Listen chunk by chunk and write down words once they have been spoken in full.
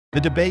The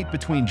debate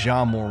between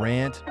Ja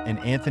Morant and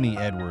Anthony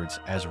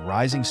Edwards as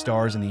rising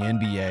stars in the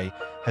NBA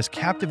has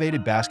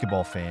captivated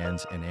basketball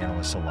fans and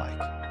analysts alike.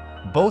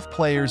 Both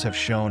players have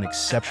shown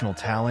exceptional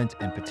talent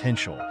and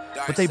potential,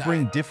 but they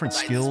bring different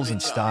skills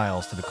and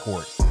styles to the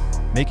court,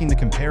 making the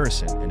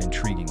comparison an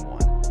intriguing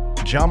one.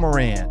 Ja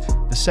Morant,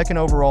 the second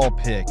overall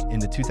pick in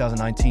the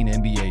 2019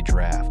 NBA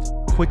draft,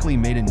 quickly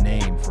made a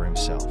name for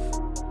himself.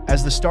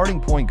 As the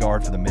starting point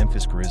guard for the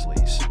Memphis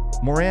Grizzlies,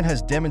 Morant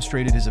has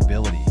demonstrated his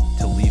ability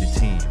to lead a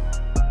team,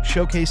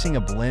 showcasing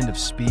a blend of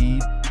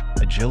speed,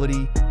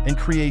 agility, and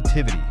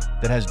creativity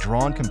that has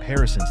drawn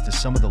comparisons to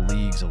some of the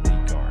league's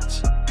elite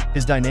guards.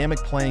 His dynamic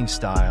playing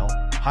style,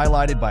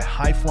 highlighted by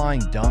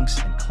high-flying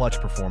dunks and clutch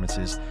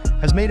performances,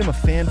 has made him a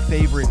fan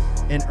favorite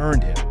and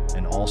earned him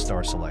an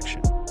all-star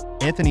selection.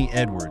 Anthony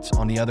Edwards,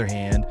 on the other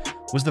hand,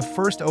 was the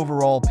first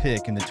overall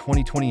pick in the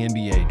 2020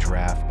 NBA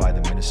draft by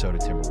the Minnesota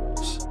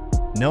Timberwolves.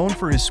 Known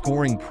for his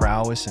scoring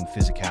prowess and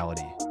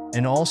physicality,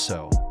 and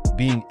also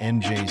being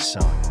MJ's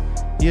son,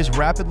 he has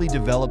rapidly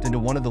developed into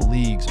one of the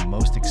league's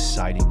most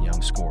exciting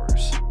young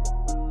scorers.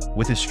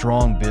 With his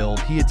strong build,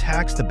 he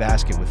attacks the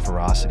basket with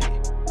ferocity,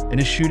 and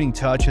his shooting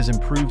touch has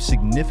improved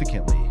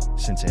significantly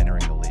since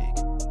entering the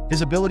league.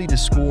 His ability to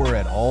score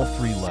at all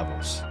three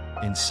levels,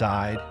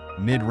 inside,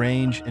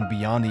 mid-range, and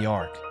beyond the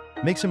arc,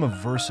 makes him a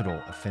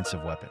versatile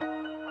offensive weapon.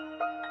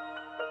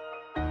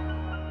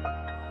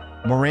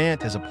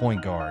 Morant, as a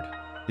point guard,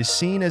 is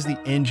seen as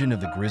the engine of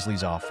the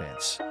Grizzlies'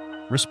 offense,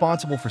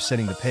 responsible for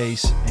setting the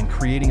pace and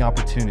creating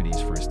opportunities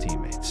for his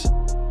teammates.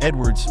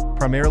 Edwards,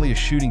 primarily a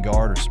shooting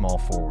guard or small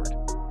forward,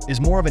 is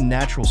more of a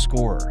natural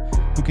scorer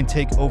who can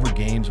take over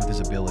games with his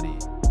ability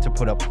to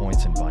put up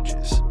points in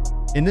bunches.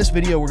 In this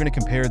video, we're going to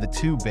compare the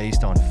two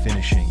based on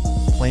finishing,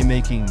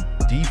 playmaking,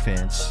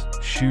 defense,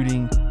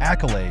 shooting,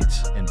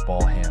 accolades, and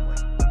ball handling.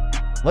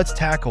 Let's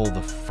tackle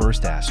the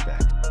first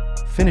aspect,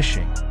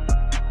 finishing.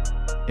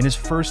 In his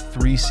first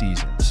 3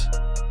 seasons,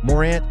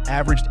 Morant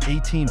averaged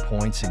 18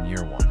 points in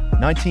year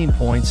 1, 19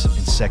 points in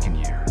second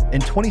year,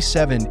 and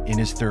 27 in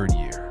his third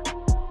year.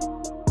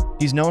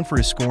 He's known for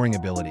his scoring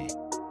ability,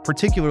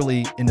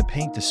 particularly in the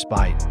paint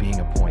despite being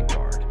a point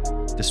guard.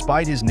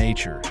 Despite his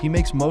nature, he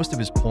makes most of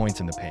his points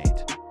in the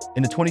paint.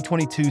 In the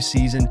 2022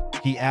 season,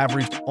 he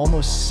averaged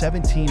almost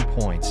 17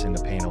 points in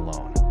the paint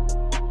alone.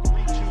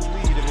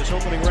 3-2 lead in this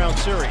opening round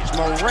series.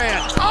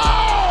 Morant.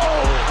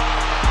 Oh!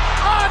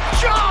 A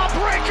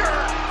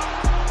jawbreaker!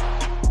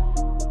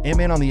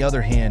 Antman, on the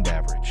other hand,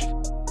 averaged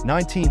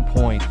 19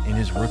 points in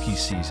his rookie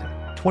season,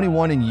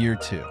 21 in year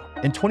 2,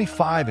 and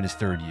 25 in his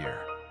third year,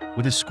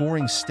 with his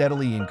scoring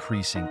steadily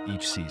increasing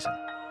each season.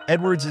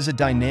 Edwards is a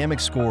dynamic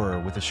scorer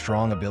with a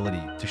strong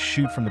ability to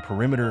shoot from the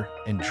perimeter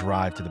and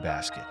drive to the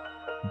basket.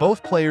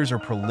 Both players are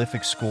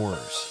prolific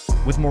scorers,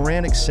 with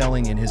Morant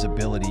excelling in his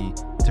ability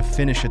to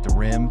finish at the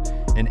rim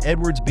and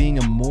Edwards being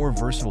a more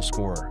versatile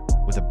scorer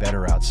with a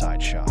better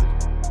outside shot.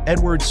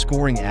 Edwards'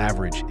 scoring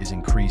average is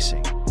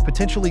increasing,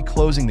 potentially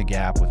closing the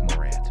gap with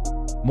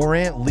Morant.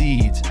 Morant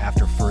leads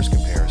after first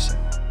comparison.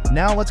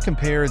 Now let's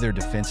compare their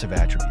defensive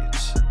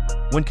attributes.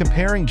 When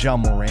comparing Ja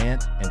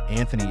Morant and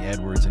Anthony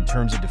Edwards in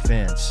terms of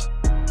defense,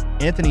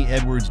 Anthony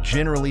Edwards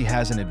generally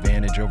has an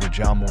advantage over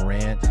Ja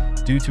Morant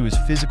due to his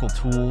physical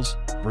tools,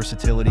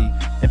 versatility,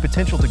 and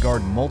potential to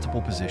guard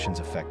multiple positions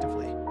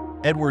effectively.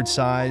 Edwards'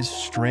 size,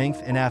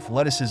 strength, and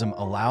athleticism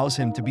allows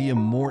him to be a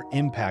more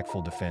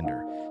impactful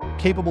defender,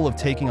 capable of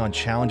taking on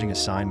challenging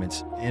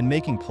assignments and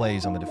making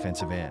plays on the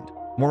defensive end.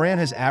 Morant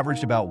has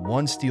averaged about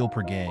 1 steal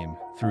per game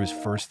through his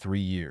first 3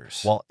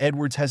 years, while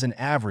Edwards has an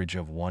average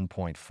of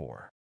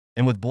 1.4.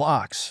 And with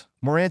blocks,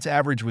 Morant's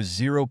average was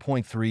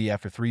 0.3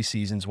 after 3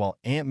 seasons, while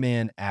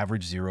Antman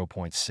averaged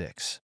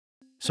 0.6.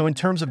 So in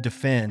terms of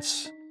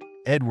defense,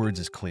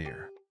 Edwards is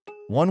clear.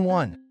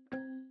 1-1.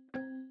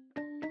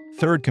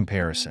 Third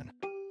comparison,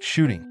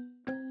 shooting.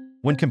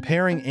 When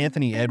comparing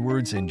Anthony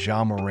Edwards and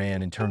Ja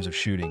Morant in terms of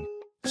shooting,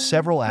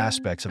 several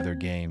aspects of their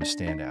game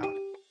stand out.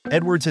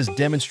 Edwards has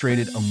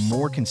demonstrated a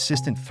more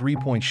consistent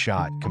three-point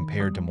shot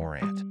compared to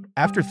Morant.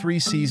 After 3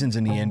 seasons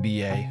in the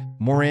NBA,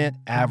 Morant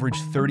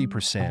averaged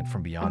 30%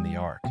 from beyond the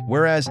arc,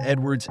 whereas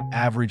Edwards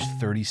averaged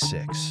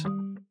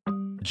 36%.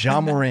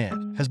 Ja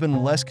Morant has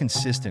been less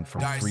consistent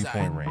from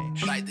three-point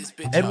range.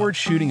 Edwards'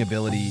 shooting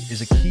ability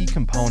is a key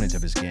component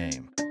of his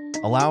game,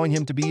 allowing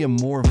him to be a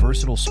more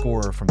versatile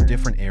scorer from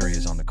different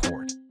areas on the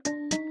court.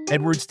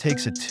 Edwards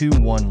takes a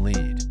 2-1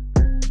 lead.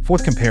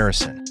 Fourth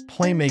comparison,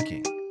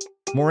 playmaking.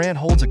 Morant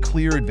holds a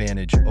clear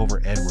advantage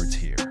over Edwards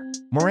here.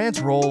 Morant's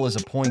role as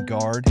a point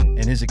guard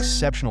and his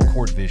exceptional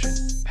court vision,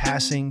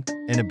 passing,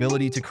 and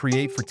ability to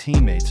create for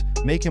teammates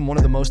make him one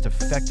of the most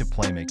effective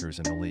playmakers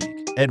in the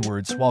league.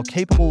 Edwards, while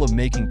capable of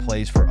making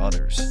plays for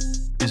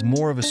others, is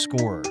more of a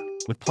scorer,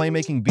 with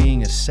playmaking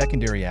being a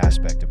secondary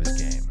aspect of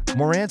his game.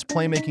 Morant's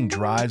playmaking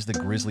drives the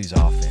Grizzlies'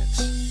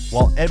 offense,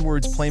 while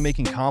Edwards'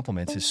 playmaking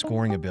complements his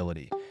scoring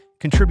ability,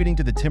 contributing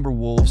to the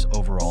Timberwolves'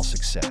 overall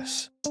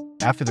success.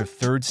 After their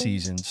 3rd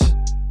seasons,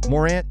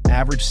 Morant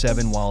averaged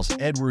 7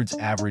 whilst Edwards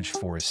averaged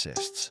 4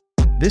 assists.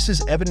 This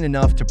is evident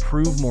enough to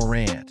prove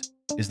Morant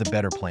is the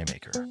better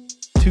playmaker.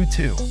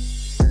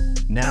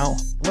 2-2. Now,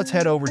 let's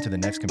head over to the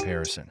next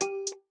comparison.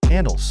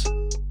 Handles.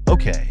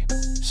 Okay,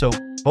 so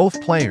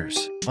both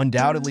players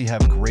undoubtedly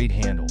have great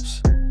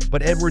handles,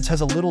 but Edwards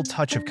has a little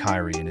touch of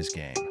Kyrie in his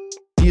game.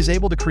 He is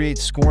able to create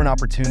scoring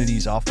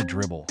opportunities off the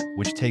dribble,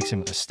 which takes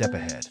him a step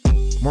ahead.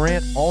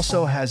 Morant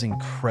also has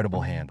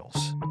incredible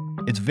handles.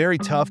 It's very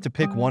tough to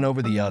pick one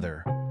over the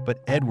other,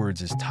 but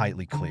Edwards is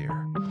tightly clear.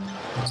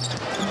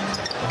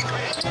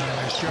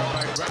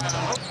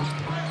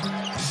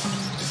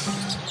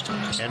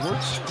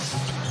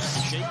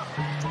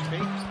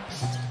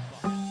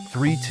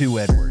 3-2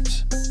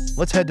 Edwards.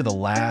 Let's head to the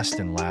last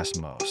and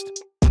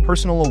most.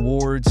 Personal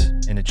awards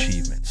and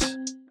achievements.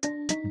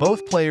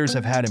 Both players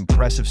have had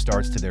impressive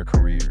starts to their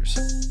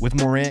careers, with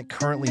Morant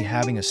currently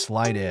having a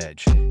slight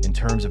edge in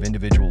terms of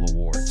individual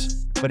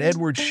awards, but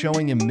Edwards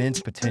showing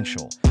immense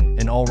potential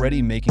and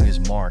already making his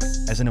mark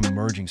as an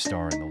emerging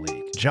star in the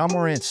league. Ja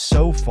Morant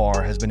so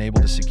far has been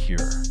able to secure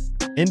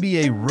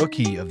NBA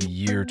Rookie of the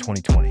Year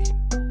 2020,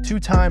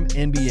 two-time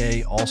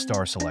NBA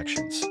All-Star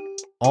selections,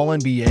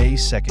 All-NBA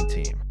Second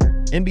Team,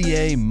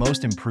 NBA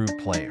Most Improved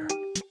Player,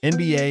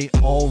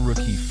 NBA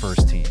All-Rookie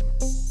First Team.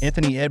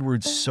 Anthony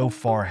Edwards so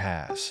far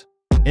has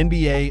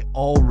NBA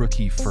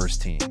All-Rookie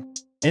First Team,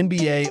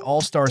 NBA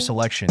All-Star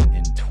Selection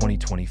in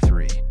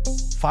 2023,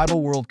 FIBA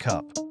World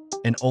Cup,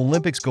 and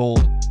Olympics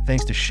gold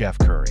thanks to Chef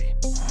Curry.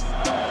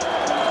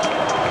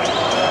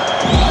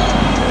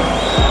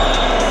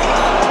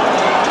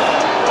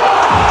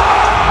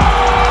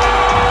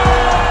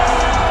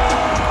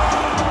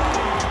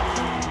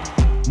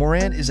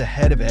 Morant is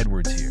ahead of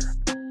Edwards here.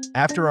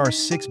 After our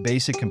 6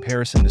 basic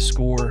comparison, the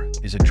score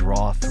is a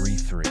draw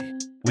 3-3,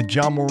 with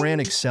Ja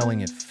Morant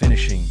excelling at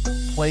finishing,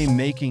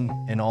 playmaking,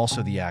 and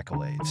also the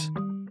accolades,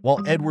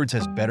 while Edwards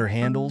has better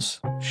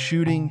handles,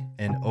 shooting,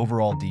 and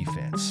overall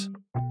defense.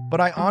 But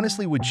I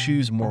honestly would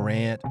choose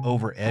Morant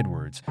over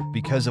Edwards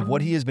because of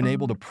what he has been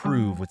able to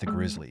prove with the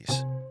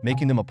Grizzlies,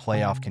 making them a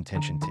playoff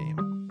contention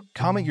team.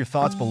 Comment your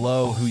thoughts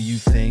below who you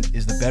think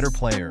is the better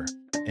player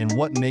and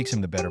what makes him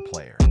the better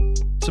player.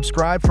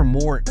 Subscribe for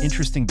more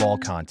interesting ball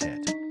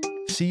content.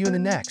 See you in the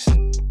next.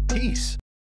 Peace.